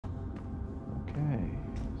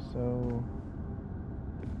So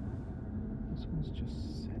this one's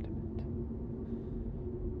just sediment.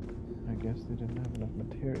 I guess they didn't have enough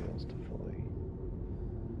materials to fully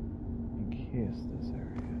encase this area.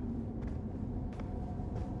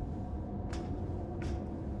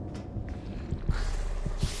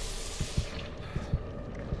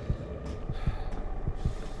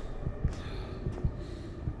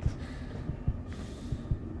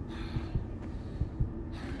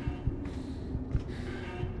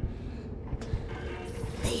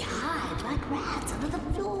 They hide like rats under the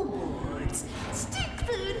floorboards. Stick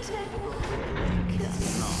them to work.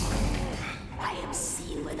 I have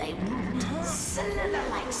seen where they root, slither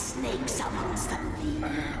like snakes amongst the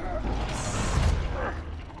leaves.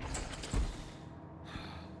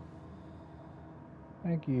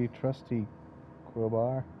 Thank you, trusty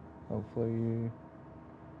crowbar. Hopefully you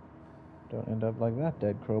don't end up like that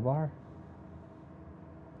dead crowbar.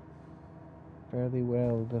 Fairly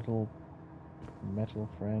well, little metal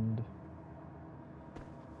friend.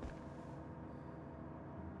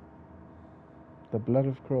 The blood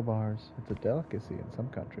of crowbars. It's a delicacy in some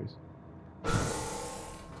countries.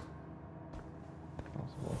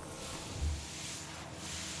 Possible.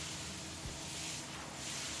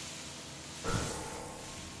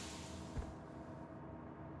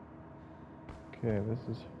 Okay, this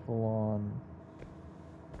is full on.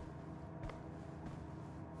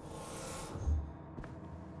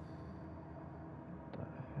 What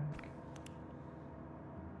the heck?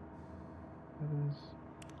 It is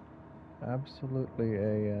absolutely a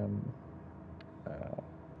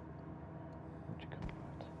what do you call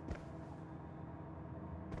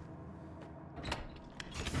it?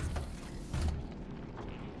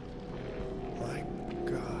 My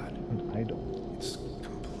God. An idol. It's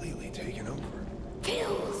completely taken over.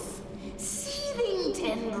 Filth, seething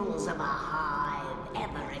tendrils of a hive,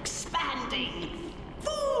 ever expanding.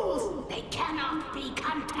 Fools, they cannot be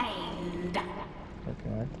contained.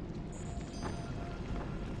 Okay.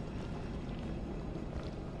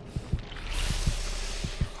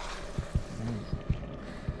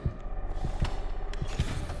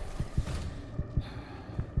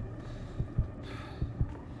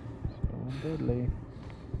 So deadly.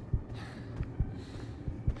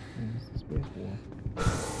 It's the space war.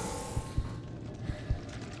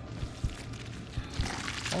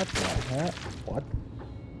 What the heck? What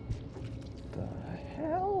the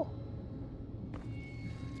hell?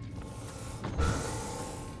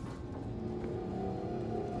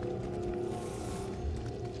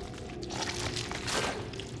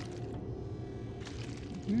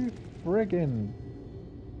 You friggin'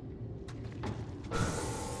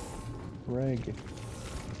 frig.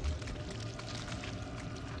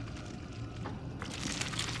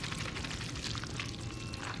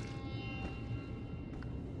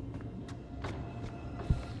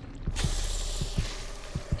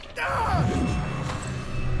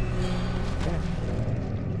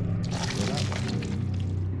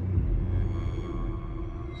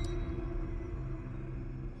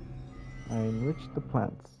 I enriched the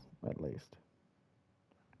plants, at least.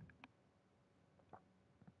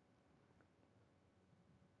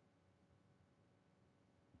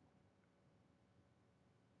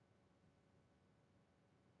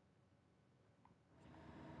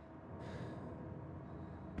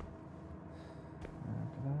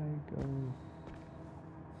 Did I go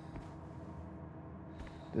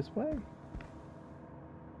this way?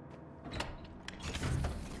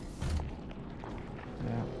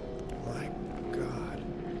 Yeah. My God.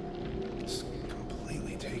 It's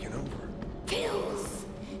completely taken over. Filth,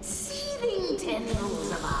 seething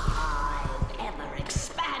tendrils of a hive, ever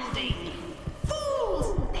expanding.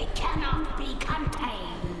 Fools, they cannot be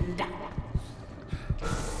contained.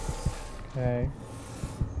 Okay.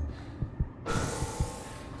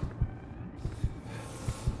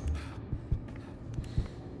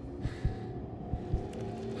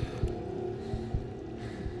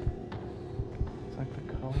 It's like the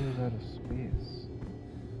color's out of space.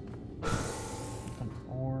 An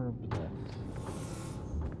orb that.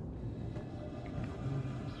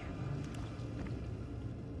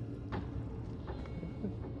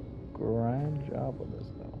 Grand job with this,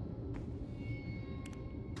 though.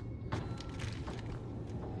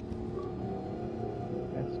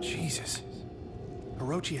 That's Jesus.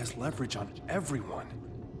 Hirochi has leverage on everyone.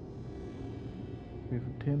 We've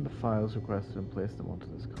obtained the files requested and placed them onto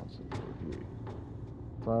this console for review.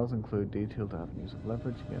 Files include detailed avenues of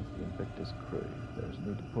leverage against the Invictus crew. If there is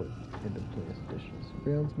need to put into place additional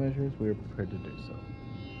surveillance measures, we are prepared to do so.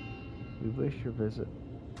 We wish your visit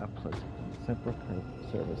a pleasant and simple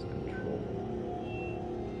service control.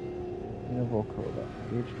 In a Volkova,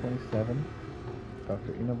 age 27.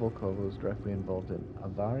 Dr. Ina Volkova was directly involved in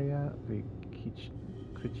Avaria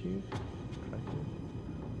Vikiciv,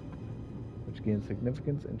 which gained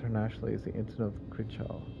significance internationally as the Incident of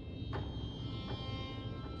Krichal.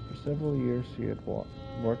 For several years, she had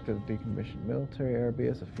worked at a decommissioned military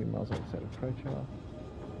airbase a few miles outside of Krichal,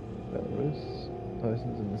 Belarus.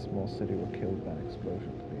 Thousands in the small city were killed by an explosion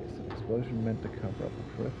at the base. An explosion meant to cover up a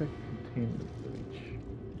horrific containment breach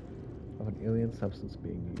of an alien substance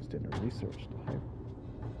being used in a research type.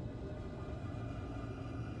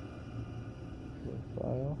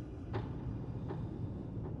 File.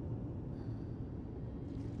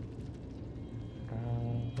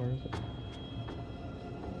 Where is it?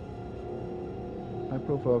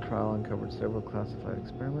 High-profile trial uncovered several classified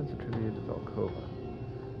experiments attributed to Volkova,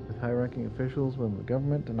 with high-ranking officials within the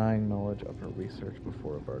government denying knowledge of her research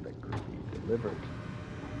before a verdict could be delivered.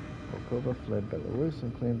 Volkova fled Belarus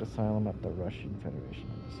and claimed asylum at the Russian Federation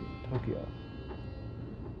Embassy in Tokyo.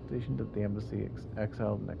 Stationed at the embassy,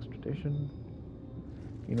 exiled in extradition,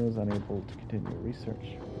 Ina was unable to continue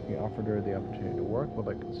research. He offered her the opportunity to work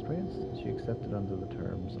without constraints, and she accepted under the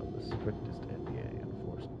terms of the strictest NDA and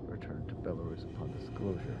forced return to Belarus upon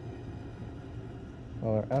disclosure.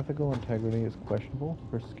 While her ethical integrity is questionable,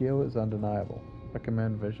 her skill is undeniable.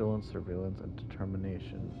 Recommend vigilance, surveillance, and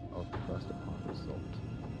determination of trust upon result.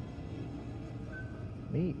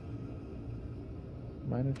 Neat.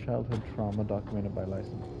 Minor childhood trauma documented by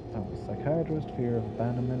licensed psychiatrist, fear of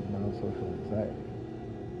abandonment, mild social anxiety.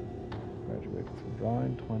 Graduated from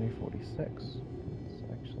drawing 2046. It's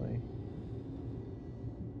actually...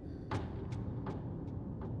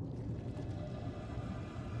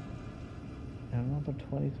 in another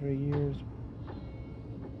 23 years,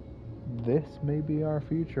 this may be our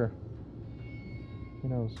future. Who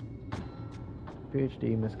knows?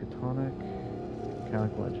 PhD Miskatonic,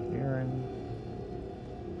 mechanical engineering.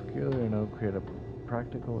 Peculiar note, create a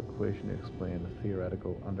practical equation to explain the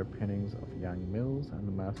theoretical underpinnings of Yang-Mills and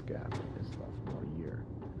the mass gap in his sophomore year.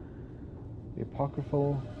 The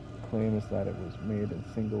apocryphal claim is that it was made in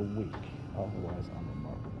a single week, otherwise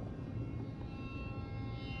unremarkable.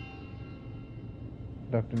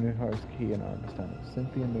 Dr. Newhart's key in our understanding of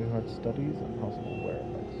Cynthia Newhart's studies and possible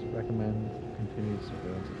whereabouts. Recommend continued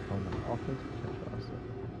surveillance of phone and office, potential asset.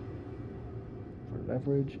 For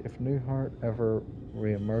leverage, if Newhart ever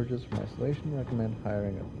re-emerges from isolation, recommend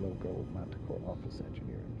hiring a local Manticore office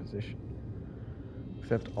engineering position.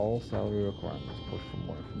 Accept all salary requirements. Push for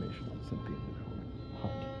more information on Cynthia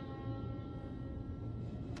Newhart.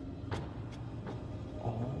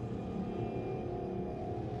 Oh.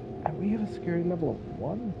 And we have a scary level of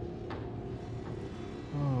 1?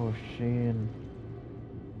 Oh, Shane.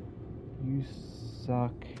 You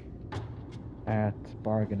suck at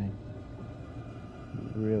bargaining. You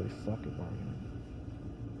really suck at bargaining.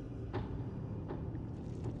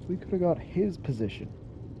 So we could have got his position.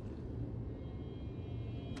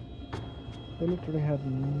 They literally had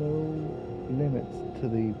no limits to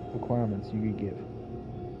the requirements you could give.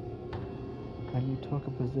 And you took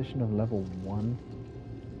a position of level 1?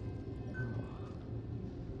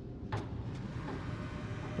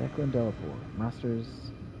 Declan Delapore, Master's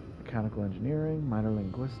Mechanical Engineering, Minor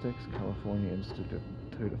Linguistics, California Institute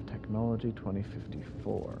of Technology,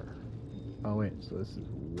 2054. Oh wait, so this is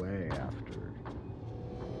way after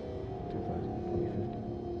 2050.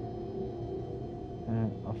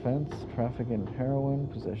 Offense, trafficking in heroin,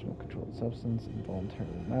 possession of controlled substance, involuntary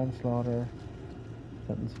manslaughter.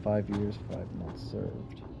 Sentence 5 years, 5 months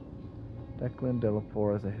served. Declan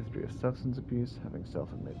Delapore has a history of substance abuse, having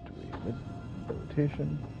self-admitted to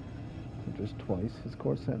rehabilitation. Sentenced twice, his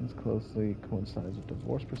court sentence closely coincides with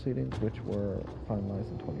divorce proceedings, which were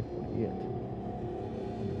finalized in 2048.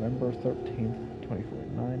 On November 13th,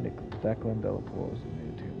 2049, Declan Delapore was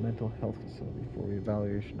admitted to a mental health facility for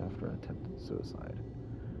reevaluation after an attempted suicide.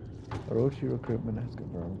 Orochi Recruitment has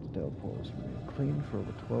confirmed that Delapore has remained clean for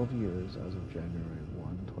over 12 years as of January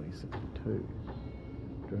 1, 2062,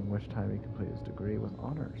 during which time he completed his degree with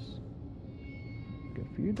honors. Good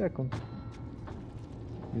for you, Declan.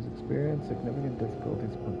 He's experienced significant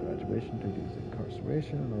difficulties upon graduation due to his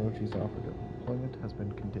incarceration, and Orochi's offer of employment has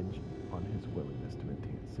been contingent on his willingness to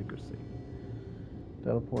maintain secrecy.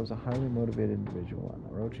 Delapore is a highly motivated individual, and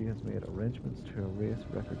Orochi has made arrangements to erase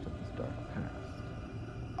records of his dark past.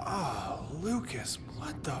 Oh, Lucas,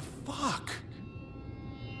 what the fuck?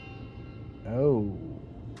 Oh.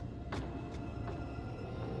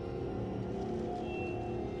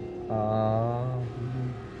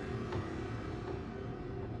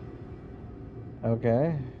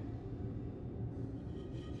 Okay.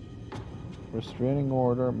 Restraining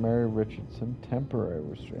order, Mary Richardson. Temporary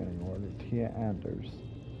restraining order, Tia Anders.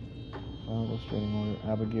 Violent restraining order.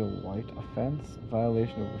 Abigail White. Offense.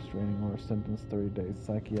 Violation of restraining order. Sentence 30 days.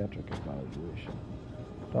 Psychiatric evaluation.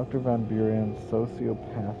 Dr. Van Buren's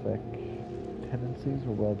sociopathic tendencies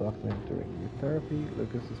were well documented during youth therapy.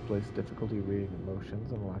 Lucas displays difficulty reading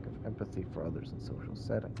emotions and a lack of empathy for others in social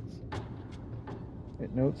settings.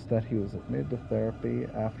 It notes that he was admitted to therapy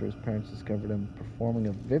after his parents discovered him performing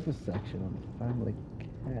a vivisection on the family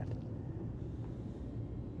cat.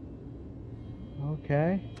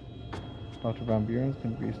 Okay. Dr. Van Buren's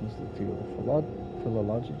contributions to the field of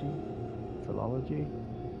philology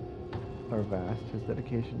are vast. His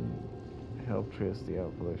dedication helped trace the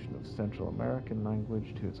evolution of Central American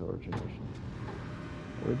language to its origination.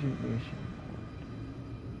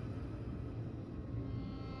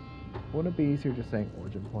 Wouldn't it be easier just saying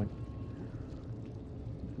origin point?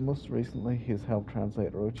 Most recently, he has helped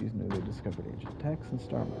translate Orochi's newly discovered ancient texts and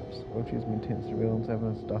star maps. Orochi has maintained surveillance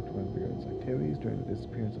evidence of Dr. Van Buren's activities during the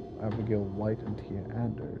disappearance of Abigail White and Tia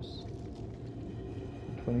Anders.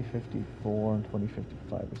 In 2054 and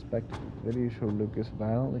 2055, respectively, the videos show Lucas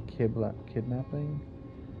violently kidnapping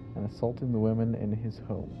and assaulting the women in his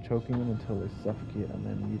home, choking them until they suffocate and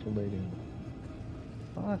then mutilating them.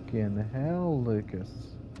 Fucking hell, Lucas.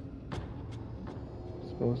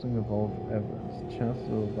 Disposing of all evidence. The chances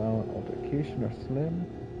of a violent altercation are slim,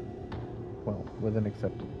 well, within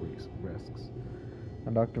acceptable risks.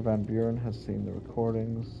 And Dr. Van Buren has seen the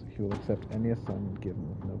recordings. He will accept any assignment given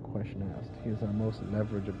with no question asked. He is our most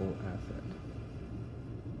leverageable asset.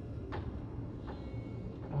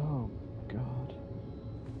 Oh, God.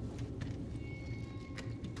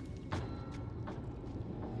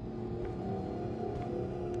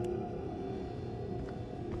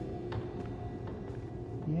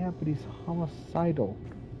 Yeah, but he's homicidal.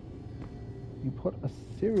 You put a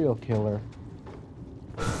serial killer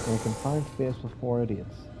in a confined space with 4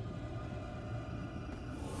 idiots.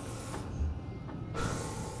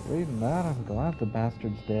 Reading that, I'm glad the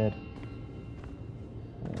bastard's dead.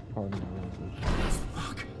 Pardon my language.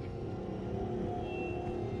 Fuck.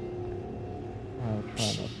 I'll try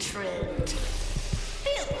not to. Trent.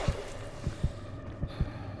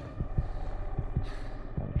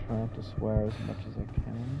 I try not to swear as much as I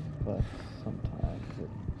can, but sometimes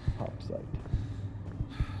it pops out.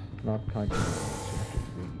 Not kind of you have to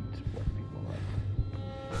read what people like.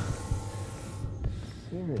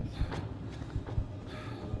 Serious.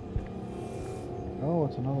 Oh,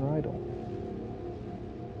 it's another idol.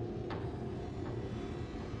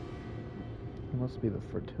 It must be the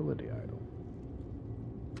fertility idol.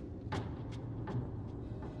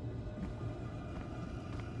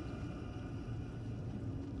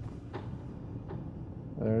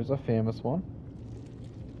 There's a famous one.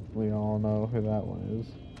 We all know who that one is.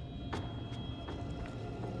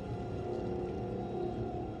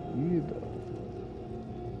 You though.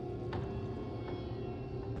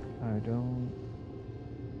 I don't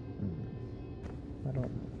know.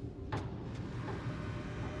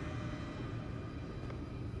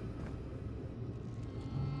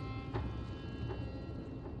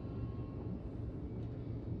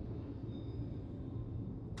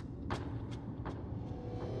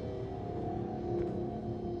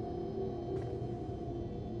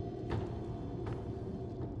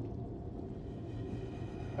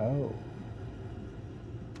 Oh.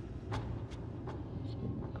 It's a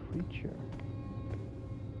creature.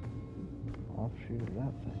 Offshoot of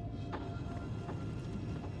that thing.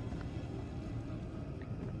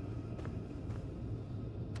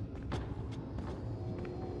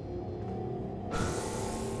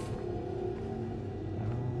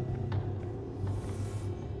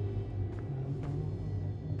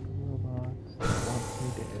 Robots that want me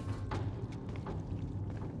dead.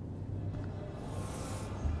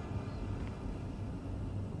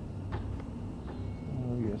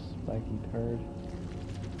 Oh, you spiky turd.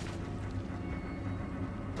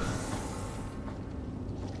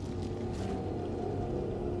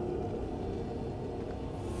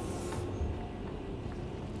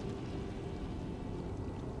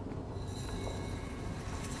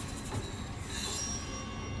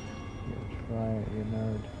 Try it, you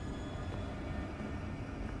nerd.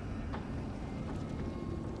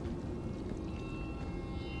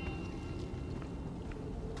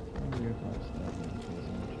 Oh, you're gonna stab me, isn't you?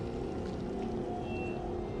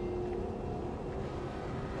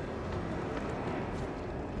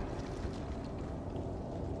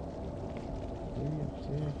 I'm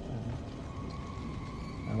safe.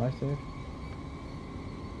 Am I safe?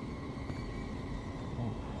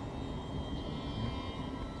 Oh.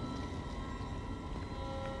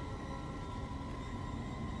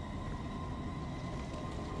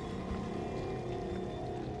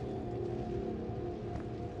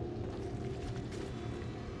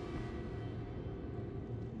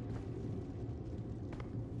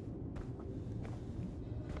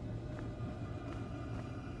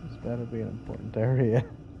 gotta be an important area.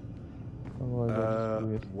 Otherwise,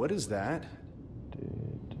 I'll just what is that?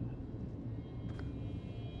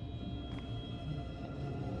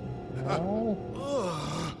 Oh.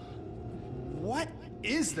 What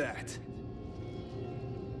is that?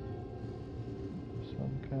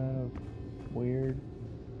 Some kind of weird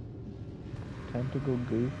tentacle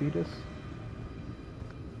goo fetus.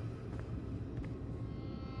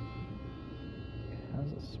 It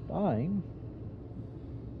has a spine,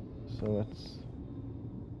 so it's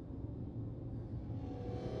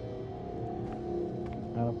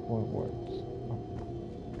out of point words.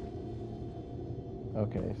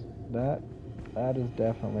 Okay, that is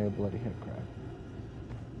definitely a bloody head crack.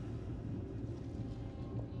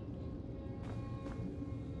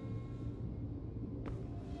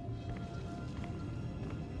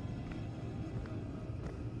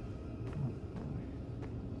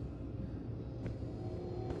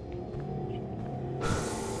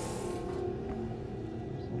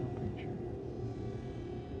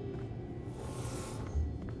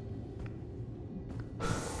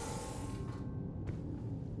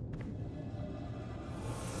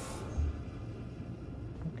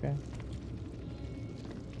 Okay.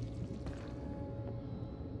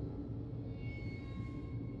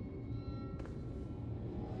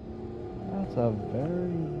 That's a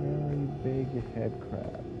very, very big head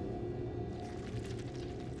crab.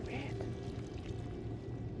 Man.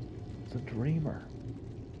 It's a dreamer.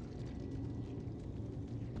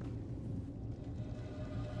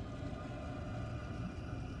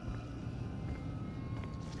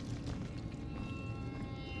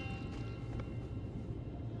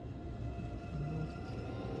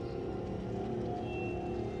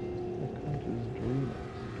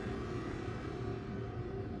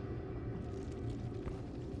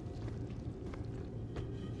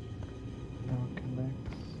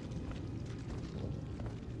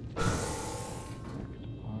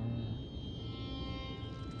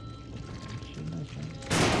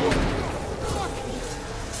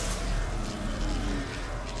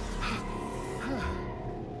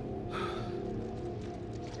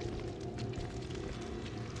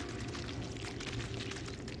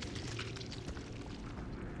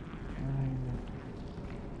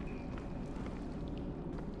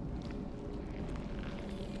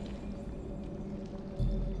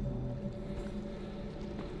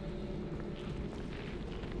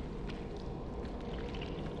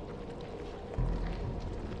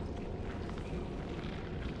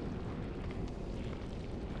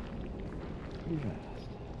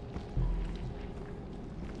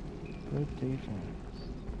 Good defense.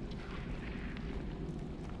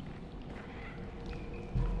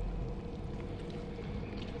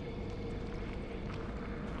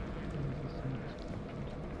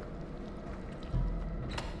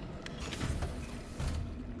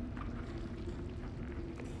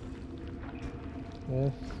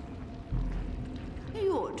 Yes.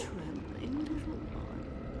 You're trembling, little one.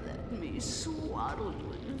 Let me swaddle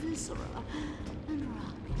you in viscera and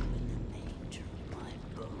rock you in the manger of my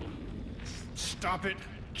bones. Stop it!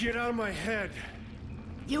 Get out of my head!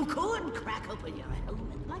 You could crack open your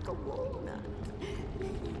helmet like a walnut,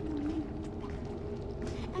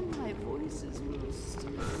 and my voices will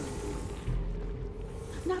still.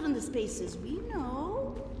 Not in the spaces we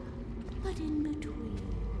know, but in between.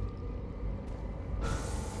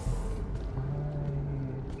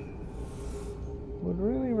 Would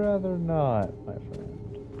really rather not, my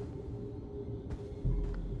friend.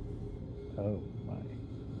 Oh my.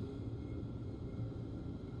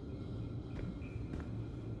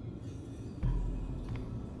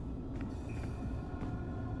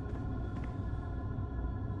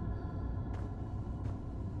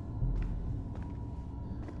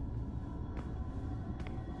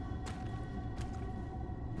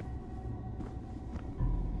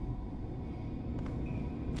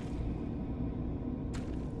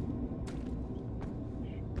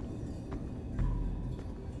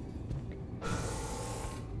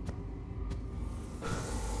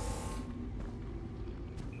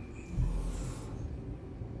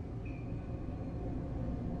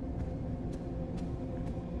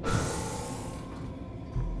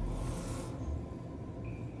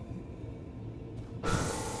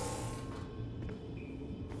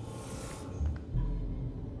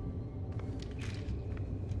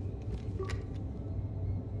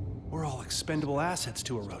 We're all expendable assets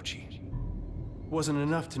to Orochi. Wasn't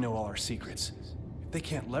enough to know all our secrets. If they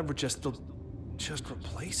can't leverage us, they'll just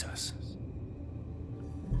replace us.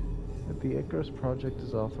 If the Icarus Project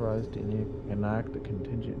is authorized to enact a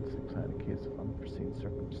contingency plan in case of unforeseen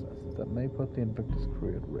circumstances that may put the Invictus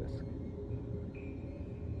crew at risk.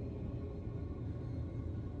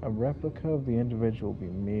 A replica of the individual will be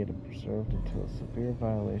made and preserved until a severe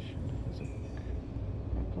violation is a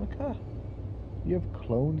replica? You have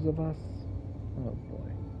clones of us? Oh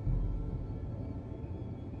boy.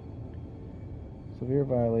 Severe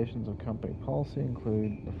violations of company policy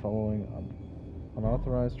include the following: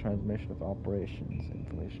 unauthorized transmission of operations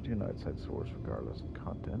information to an outside source regardless of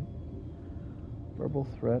content, verbal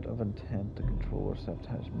threat of intent to control or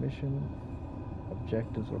sabotage mission,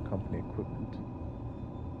 objectives or company equipment,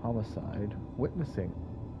 homicide, witnessing.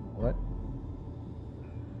 What?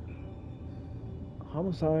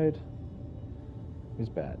 Homicide is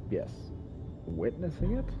bad, yes.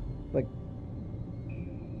 Witnessing it? Like,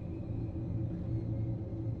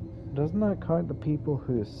 doesn't that count the people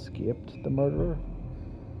who escaped the murderer?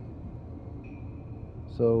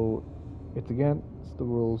 So, it's against the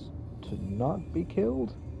rules to not be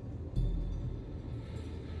killed?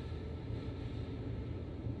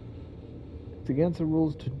 It's against the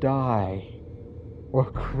rules to die or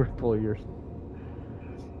cripple your...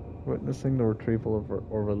 Witnessing the retrieval of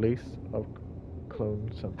or release of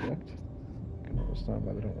cloned subject. I can understand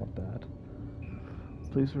why they don't want that.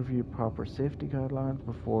 Please review proper safety guidelines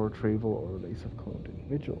before retrieval or release of cloned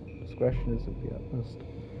individual. Discretion is of the utmost.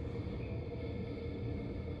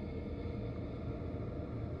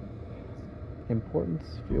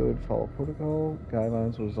 Importance: failure to follow protocol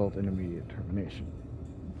guidelines will result in immediate termination.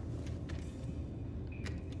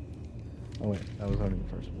 Oh wait, that was only the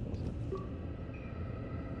first one, wasn't it?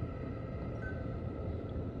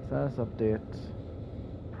 Status update.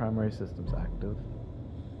 Primary systems active.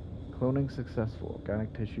 Cloning successful.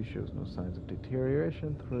 Organic tissue shows no signs of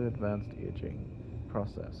deterioration through advanced aging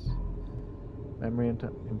process. Memory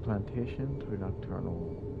implantation through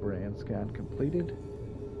nocturnal brain scan completed.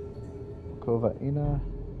 Kova Ina.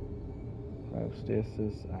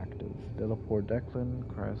 Cryostasis active. Delapore Declan.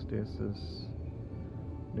 Cryostasis.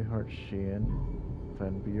 Newhart Sheehan.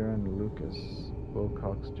 Van Buren Lucas.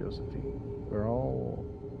 Wilcox Josephine. We're all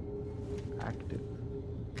active.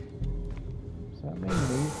 Does that mean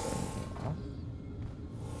these are us?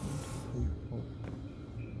 1, 2,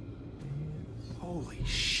 3, 4. Holy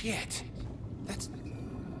shit! That's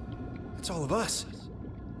all of us.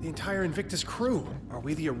 The entire Invictus crew. Are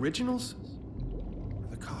we the originals? Or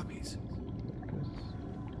the copies?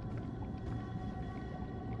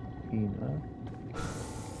 Ina.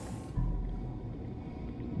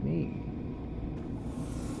 Me.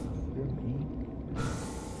 You're me.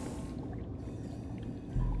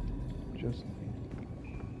 Josephine.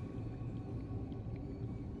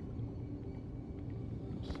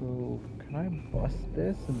 So, can I bust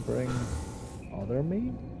this and bring other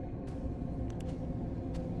me?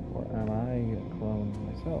 Or am I a clone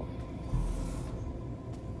myself?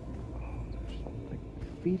 Oh, there's like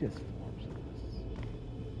fetus forms of this.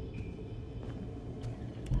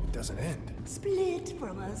 It doesn't end. Split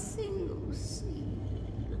from a single seed.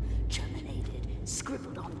 Germinated,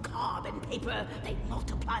 scribbled on carbon paper, they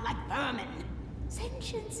multiply like vermin.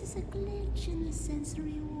 Sentience is a glitch in the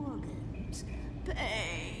sensory organs.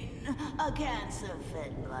 Pain, a cancer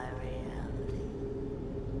fed by reality.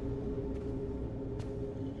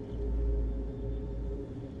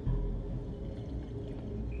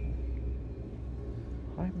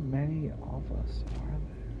 How many of us are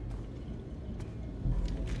there?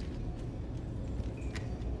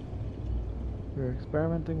 We're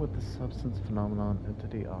experimenting with the substance phenomenon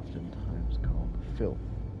entity oftentimes called filth,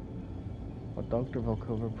 what Dr.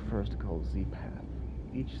 Volkova prefers to call Z-Path.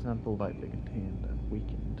 Each sample lightly contained and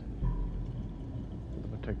weakened with a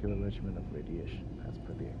particular regimen of radiation as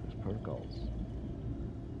per the Anchor's protocols.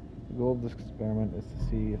 The goal of this experiment is to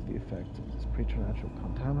see if the effects of this preternatural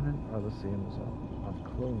contaminant are the same as of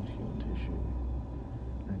cloned human tissue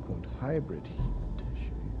and quote hybrid human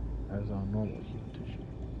tissue as on normal human tissue.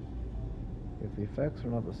 If the effects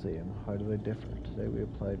are not the same, how do they differ? Today we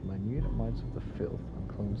applied minute amounts of the filth on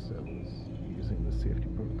cloned cells using the safety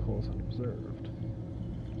protocols and observed.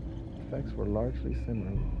 Effects were largely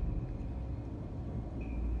similar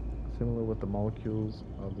with the molecules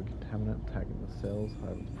of the contaminant tagging the cells,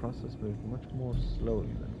 however the process moved much more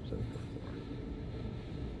slowly than observed before.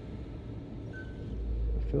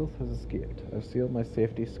 The filth has escaped. I've sealed my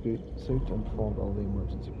safety suit and performed all the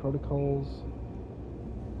emergency protocols.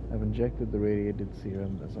 I've injected the radiated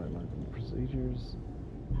serum as outlined in the procedures.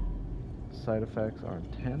 Side effects are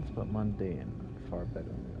intense but mundane, far better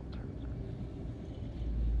than the alternative.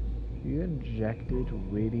 You injected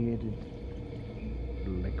radiated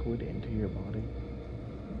liquid into your body?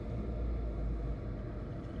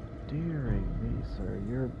 Dearie me, sir,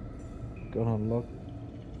 you're gonna look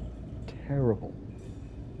terrible.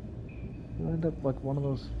 You'll end up like one of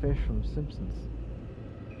those fish from Simpsons.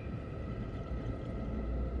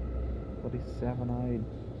 bloody seven-eyed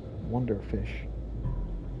wonderfish.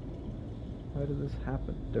 How did this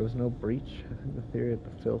happen? There was no breach. I think the theory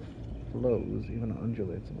that the filth flows, even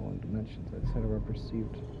undulates in all dimensions, outside of our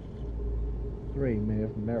perceived 3 may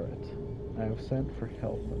have merit. I have sent for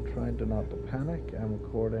help. I'm trying to not to panic. I'm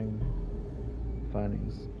recording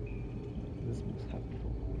findings. This must happen.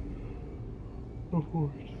 Of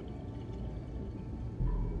course.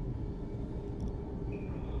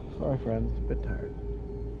 Sorry, friends. A bit tired.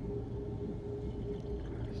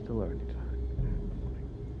 Still early time.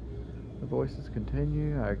 The voices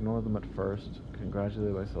continue. I ignore them at first,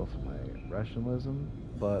 congratulate myself on my rationalism,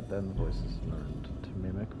 but then the voices learned to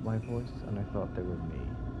mimic my voice, and I thought they were me.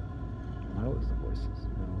 Now it's the voices.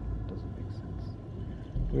 No, it doesn't make sense.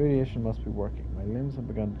 The radiation must be working. My limbs have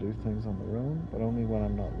begun to do things on their own, but only when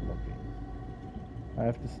I'm not looking. I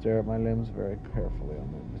have to stare at my limbs very carefully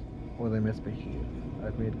or they misbehave.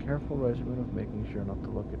 I've made a careful regimen of making sure not to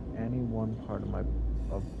look at any one part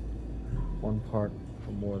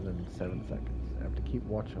for more than 7 seconds. I have to keep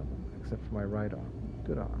watch on them, except for my right arm.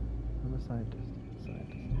 Good arm. I'm a scientist.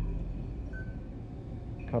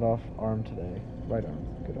 Cut off arm today. Right arm.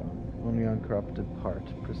 Good arm. Only uncorrupted part.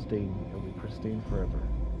 Pristine. It'll be pristine forever.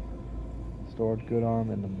 Stored good arm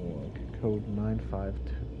in the morgue. Code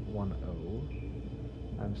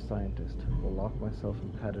 9510. I'm scientist. Will lock myself in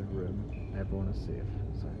padded room. Everyone is safe.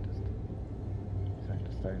 Scientist.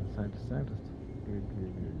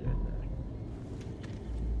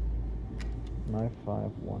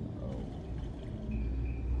 9510. I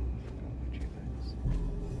forgot a few things.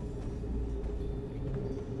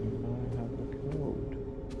 And I have the code.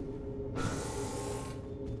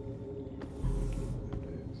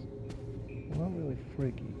 They're not really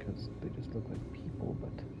freaky because they just look like people,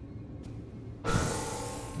 but I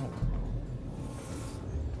don't know.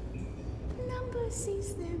 Number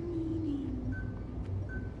sees their meaning.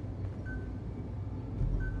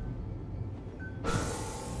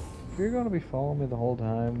 If you're going to be following me the whole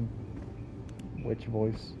time, witch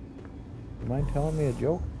voice, you mind telling me a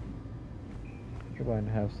joke? You're going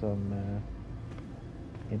to have some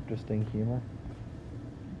interesting humor.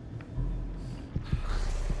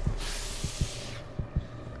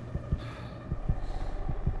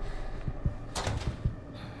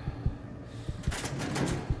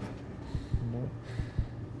 Nope.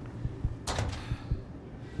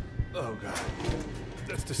 Oh god.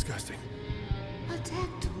 That's disgusting. A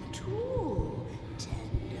tactile tool.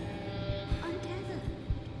 Tender. Untethered.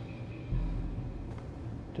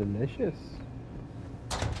 Delicious.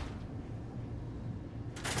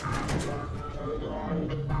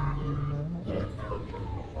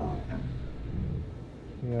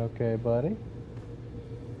 You okay, buddy?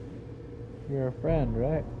 You're a friend,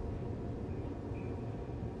 right?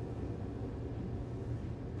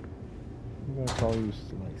 I'm gonna call you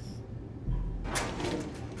Slice.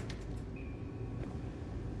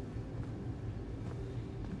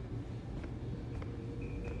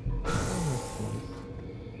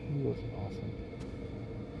 He was awesome.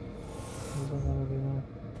 What was I gonna do now?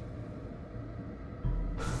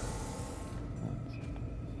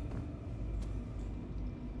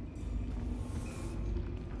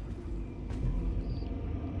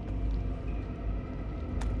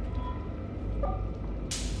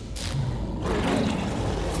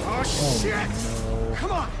 Oh shit! No.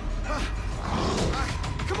 Come on!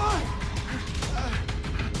 Come on!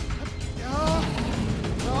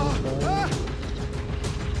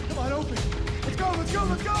 Come on, open! Let's go! Come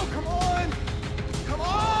on! Come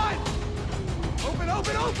on! Open!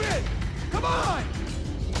 Come on!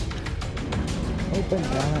 Open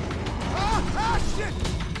that. Shit!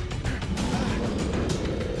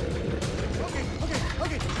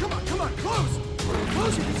 Okay. Come on! Close!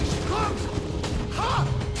 Close, you piece of shit! Close! Ha!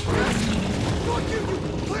 Yes! Fuck you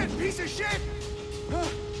plant piece of shit!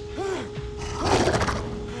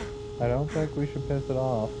 I don't think we should piss it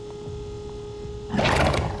off.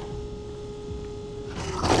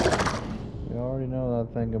 We already know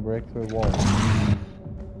that thing can break through walls.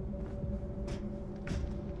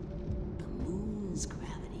 The moon's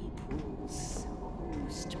gravity pulls so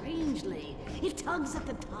strangely. It tugs at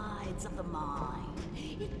the tides of the mind.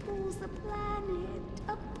 It pulls the planet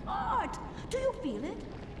apart. Do you feel it?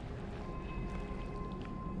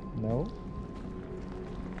 No?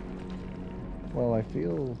 Well, I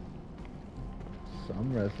feel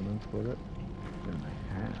some resonance with it in my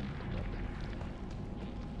hand,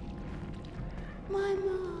 My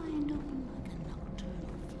mind opened like a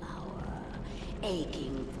nocturnal flower,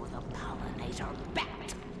 aching for the pollinator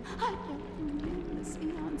bat. I felt limitless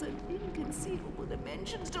eons and inconceivable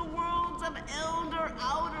dimensions to worlds of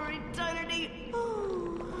outer eternity.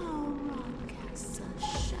 Oh, how rock casts a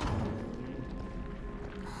shadow.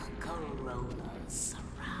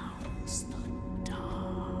 surrounds the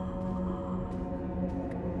dark.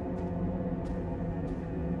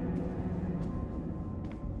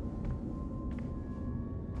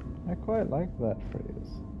 I quite like that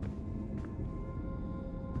phrase.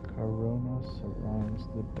 Corona surrounds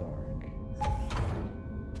the dark.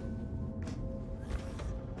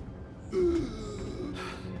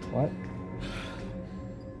 What?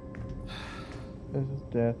 This is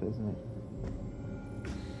death, isn't it?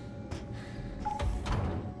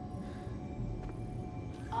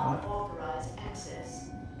 Unauthorized access.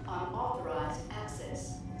 Unauthorized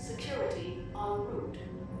access. Security en route.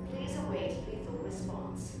 Please await lethal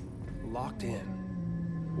response. Locked in.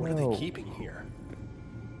 What are No. they keeping here?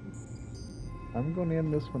 I'm going to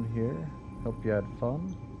end this one here. Hope you had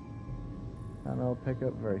fun. And I'll pick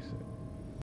up very soon.